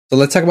So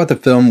let's talk about the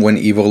film When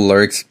Evil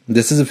Lurks.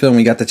 This is a film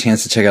we got the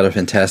chance to check out at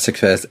Fantastic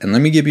Fest. And let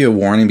me give you a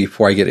warning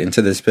before I get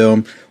into this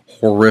film.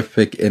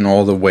 Horrific in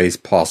all the ways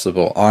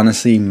possible.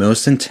 Honestly,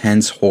 most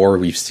intense horror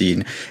we've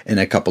seen in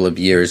a couple of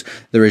years.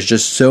 There is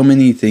just so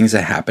many things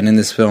that happen in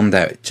this film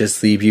that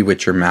just leave you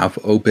with your mouth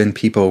open.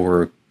 People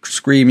were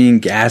screaming,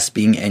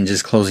 gasping, and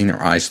just closing their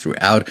eyes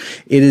throughout.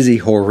 It is a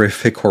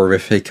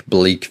horrific,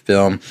 bleak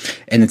film,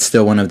 and it's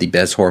still one of the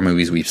best horror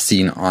movies we've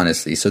seen,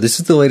 honestly. So this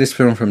is the latest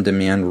film from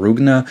Demián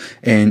Rugna,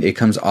 and it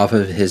comes off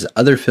of his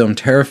other film,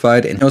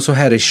 Terrified, and he also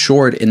had a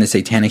short in the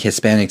Satanic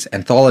Hispanics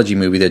anthology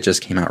movie that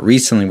just came out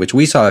recently, which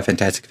we saw at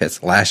Fantastic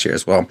Fest last year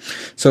as well.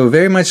 So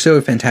very much so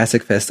a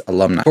Fantastic Fest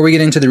alumni. Before we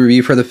get into the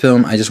review for the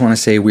film, I just want to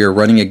say we are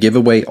running a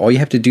giveaway. All you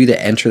have to do to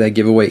enter that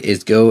giveaway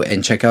is go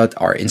and check out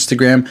our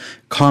Instagram,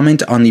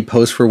 comment on the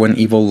post for When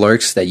Evil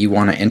Lurks that you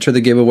want to enter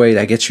the giveaway.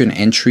 That gets you an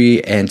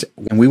entry, and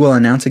we will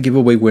announce a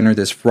giveaway winner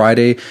this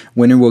Friday.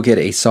 Winner will get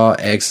a Saw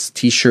X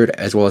t-shirt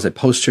as well as a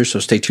poster, so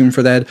stay tuned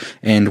for that.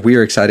 And we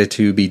are excited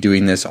to be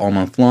doing this all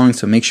month long,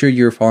 so make sure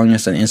you're following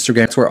us on Instagram.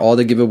 That's where all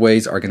the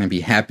giveaways are going to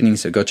be happening,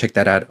 so go check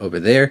that out over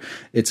there.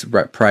 It's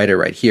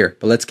right here.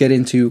 But let's get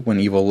into When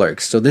Evil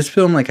Lurks. So this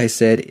film, like I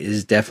said,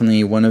 is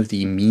definitely one of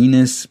the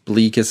meanest,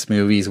 bleakest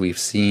movies we've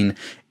seen,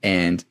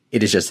 and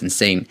it is just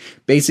insane.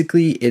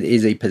 Basically, it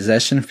is a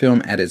possession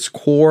film at its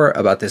core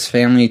about this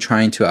family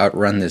trying to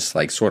outrun this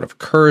like sort of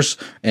curse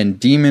and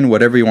demon,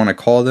 whatever you want to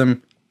call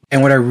them.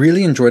 And what I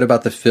really enjoyed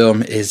about the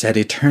film is that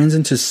it turns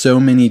into so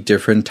many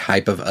different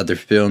type of other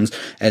films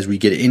as we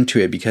get into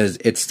it, because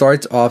it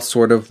starts off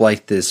sort of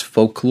like this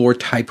folklore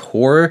type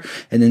horror,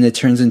 and then it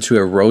turns into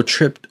a road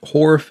trip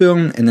horror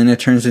film, and then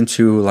it turns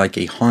into like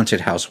a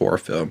haunted house horror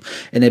film.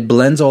 And it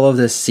blends all of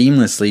this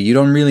seamlessly. You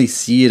don't really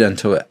see it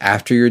until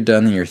after you're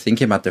done and you're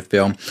thinking about the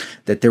film,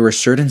 that there were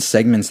certain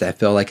segments that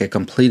felt like a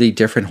completely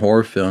different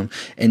horror film.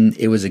 And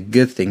it was a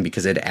good thing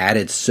because it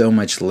added so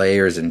much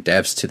layers and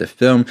depths to the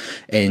film,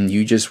 and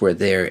you just were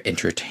there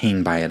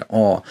entertained by it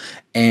all.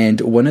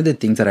 And one of the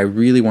things that I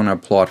really want to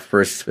applaud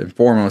first and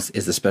foremost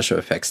is the special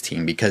effects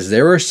team, because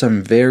there are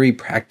some very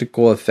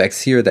practical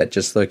effects here that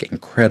just look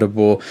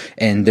incredible,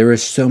 and there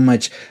is so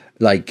much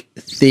like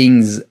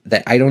things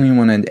that I don't even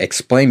want to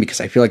explain because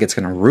I feel like it's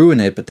going to ruin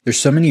it, but there's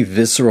so many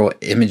visceral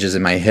images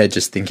in my head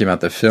just thinking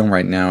about the film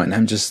right now, and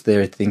I'm just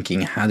there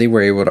thinking how they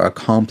were able to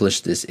accomplish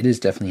this. It is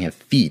definitely a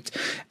feat.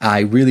 I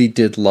really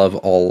did love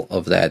all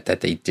of that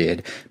they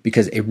did,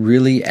 because it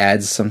really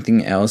adds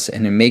something else,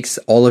 and it makes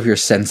all of your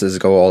senses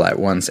go all at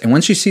once. And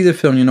once you see the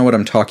film, you know what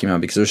I'm talking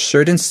about, because there's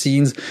certain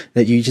scenes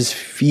that you just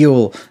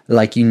feel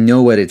like you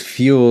know what it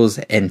feels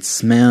and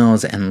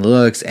smells and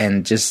looks,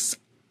 and just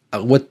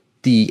what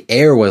the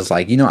air was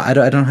like. You know, I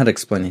don't know how to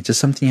explain it. Just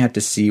something you have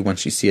to see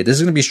once you see it. This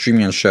is going to be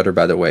streaming on Shudder,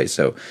 by the way,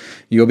 so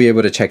you'll be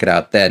able to check it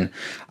out then.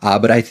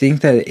 But I think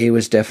that it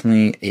was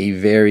definitely a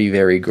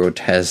very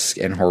grotesque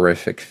and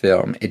horrific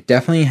film. It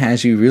definitely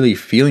has you really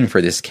feeling for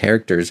these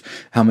characters,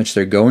 how much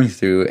they're going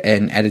through,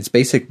 and at its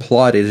basic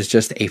plot, it is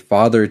just a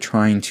father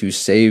trying to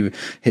save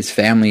his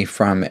family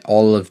from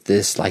all of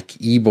this like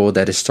evil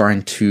that is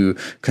starting to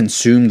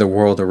consume the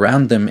world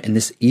around them, and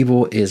this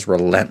evil is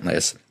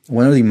relentless.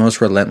 One of the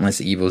most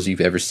relentless evils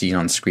you've ever seen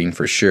on screen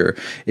for sure.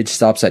 It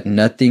stops at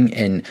nothing,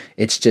 and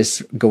it's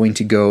just going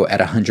to go at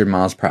 100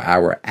 miles per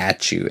hour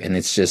at you. And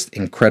it's just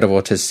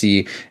incredible to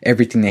see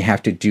everything they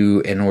have to do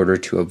in order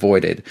to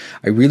avoid it.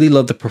 I really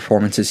love the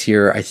performances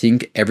here. I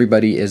think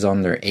everybody is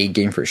on their A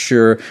game for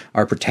sure.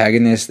 Our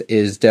protagonist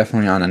is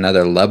definitely on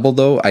another level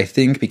though, I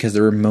think, because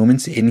there are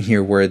moments in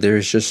here where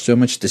there's just so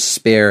much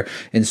despair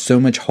and so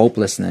much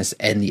hopelessness.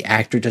 And the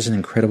actor does an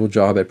incredible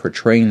job at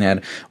portraying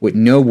that with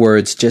no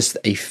words, just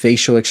a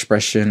facial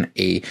expression,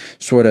 a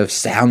sort of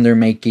sound they're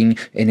making,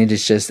 and it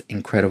is just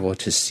incredible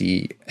to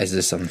see as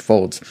this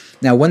unfolds.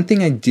 Now, one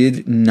thing I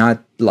did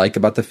not like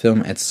about the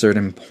film at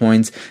certain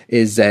points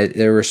is that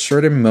there were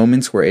certain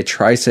moments where it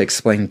tries to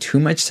explain too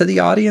much to the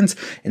audience,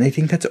 and I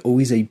think that's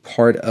always a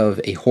part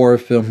of a horror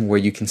film where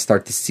you can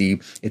start to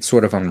see it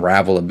sort of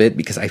unravel a bit,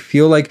 because I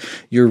feel like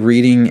you're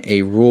reading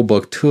a rule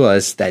book to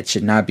us that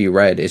should not be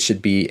read. It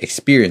should be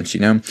experienced, you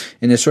know,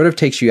 and it sort of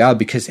takes you out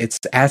because it's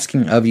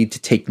asking of you to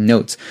take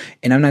notes.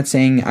 And I'm not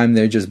saying I'm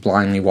there just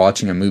blindly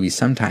watching a movie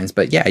sometimes,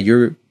 but yeah,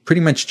 you're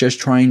pretty much just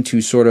trying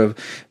to sort of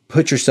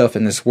put yourself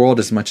in this world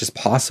as much as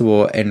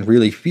possible and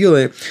really feel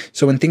it.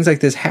 So when things like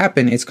this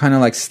happen, it's kind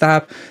of like,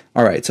 stop.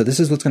 All right, so this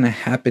is what's going to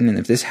happen. And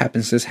if this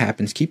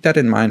happens, keep that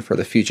in mind for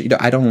the future. You know,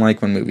 I don't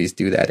like when movies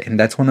do that. And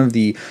that's one of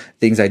the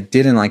things I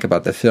didn't like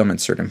about the film at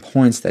certain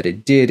points that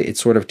it did. It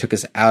sort of took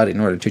us out in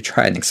order to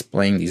try and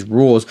explain these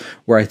rules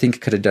where I think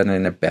it could have done it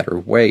in a better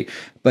way.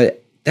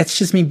 But that's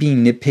just me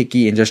being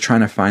nitpicky and just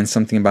trying to find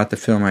something about the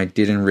film I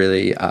didn't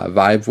really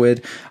vibe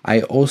with.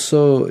 I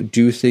also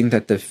do think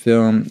that the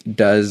film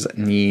does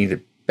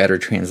need better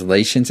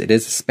translations. It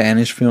is a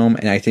Spanish film,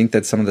 and I think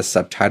that some of the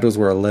subtitles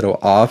were a little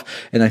off,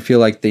 and I feel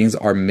like things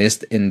are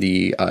missed in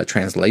the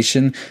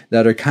translation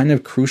that are kind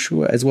of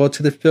crucial as well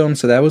to the film.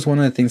 So that was one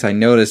of the things I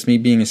noticed. Me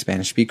being a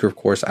Spanish speaker, of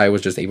course, I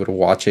was just able to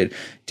watch it.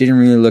 Didn't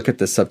really look at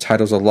the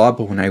subtitles a lot,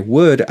 but when I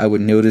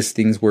would notice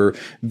things were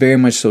very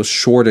much so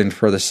shortened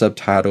for the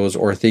subtitles,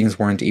 or things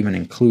weren't even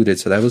included.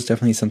 So that was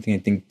definitely something I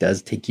think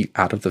does take you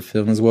out of the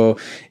film as well,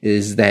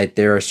 is that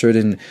there are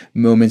certain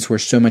moments where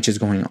so much is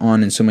going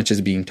on and so much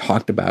is being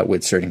talked about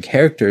with certain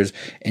characters,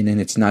 and then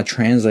it's not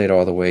translated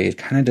all the way. It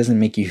kind of doesn't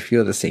make you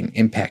feel the same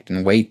impact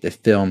and weight the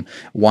film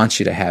wants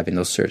you to have in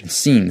those certain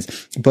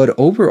scenes. But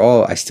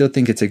overall, I still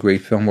think it's a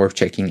great film worth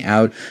checking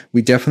out.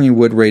 We definitely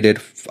would rate it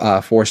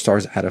 4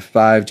 stars out of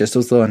 5. Just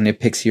those little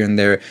nitpicks here and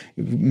there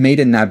made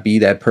it not be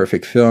that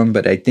perfect film,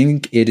 but I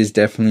think it is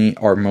definitely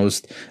our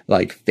most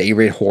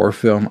favorite horror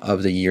film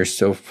of the year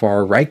so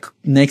far, right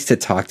next to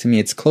Talk to Me.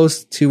 It's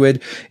close to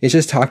it. It's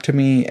just Talk to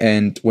Me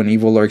and When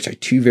Evil Lurks are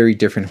two very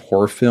different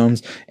horror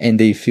films, and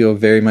they feel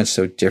very much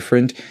so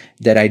different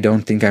that I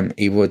don't think I'm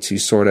able to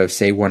sort of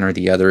say one or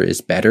the other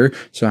is better.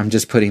 So I'm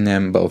just putting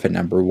them both at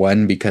number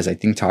 1, because I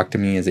think Talk to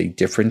Me is a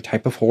different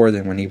type of horror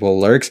than When Evil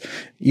Lurks.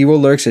 Evil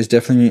Lurks is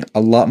definitely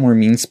a lot more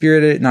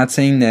mean-spirited. Not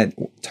saying that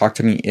Talk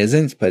to Me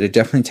isn't, but it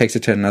definitely takes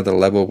it to another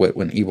level with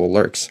When Evil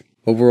Lurks.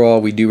 Overall,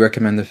 we do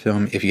recommend the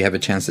film. If you have a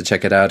chance to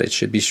check it out, it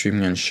should be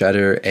streaming on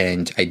Shudder,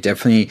 and I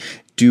definitely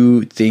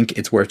do think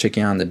it's worth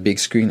checking out on the big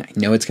screen. I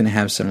know it's going to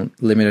have some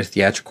limited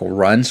theatrical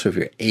run, so if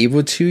you're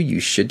able to,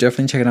 you should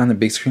definitely check it out on the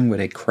big screen with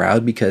a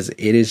crowd, because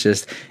it is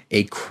just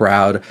a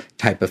crowd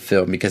type of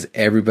film, because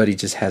everybody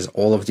just has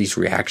all of these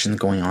reactions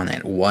going on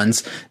at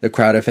once. The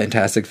crowd at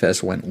Fantastic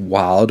Fest went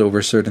wild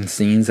over certain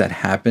scenes that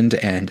happened,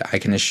 and I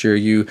can assure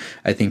you,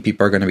 I think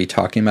people are going to be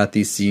talking about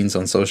these scenes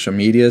on social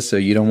media, so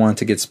you don't want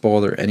to get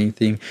spoiled or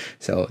anything.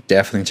 So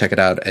definitely check it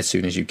out as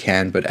soon as you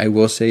can. But I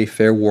will say,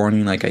 fair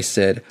warning, like I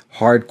said,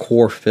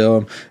 hardcore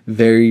film,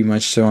 very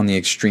much so on the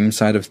extreme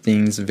side of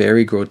things,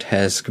 very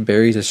grotesque,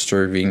 very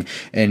disturbing,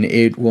 and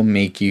it will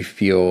make you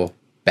feel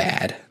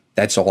bad.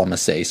 That's all I'm gonna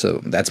say.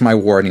 So that's my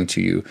warning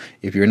to you.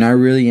 If you're not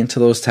really into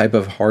those type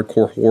of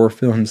hardcore horror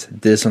films,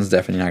 this one's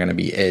definitely not gonna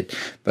be it.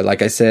 But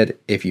like I said,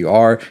 if you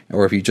are,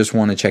 or if you just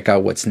want to check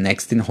out what's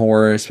next in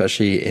horror,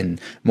 especially in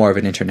more of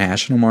an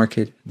international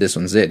market, this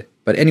one's it.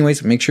 But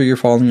anyways, make sure you're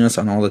following us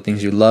on all the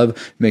things you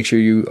love. Make sure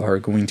you are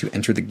going to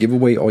enter the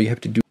giveaway. All you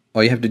have to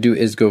do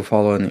is go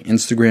follow on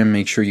Instagram.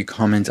 Make sure you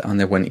comment on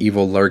the When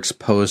Evil Lurks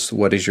post,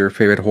 what is your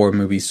favorite horror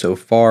movie so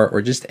far,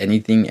 or just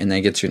anything, and that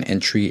gets you an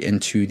entry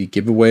into the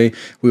giveaway.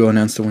 We will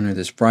announce the winner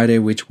this Friday,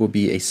 which will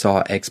be a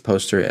Saw X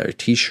poster or a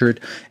t-shirt,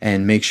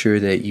 and make sure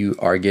that you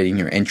are getting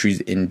your entries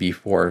in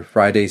before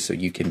Friday so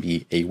you can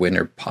be a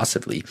winner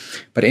possibly.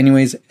 But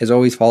anyways, as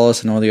always, follow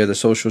us on all the other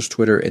socials,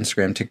 Twitter,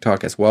 Instagram,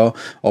 TikTok as well,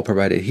 all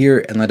provided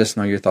here, and let us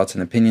know your thoughts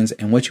and opinions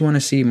and what you want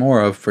to see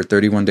more of for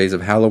 31 Days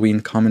of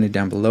Halloween. Comment it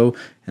down below.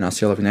 And I'll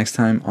see all of you next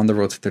time on the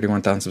road to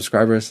 31,000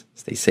 subscribers.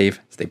 Stay safe,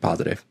 stay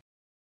positive.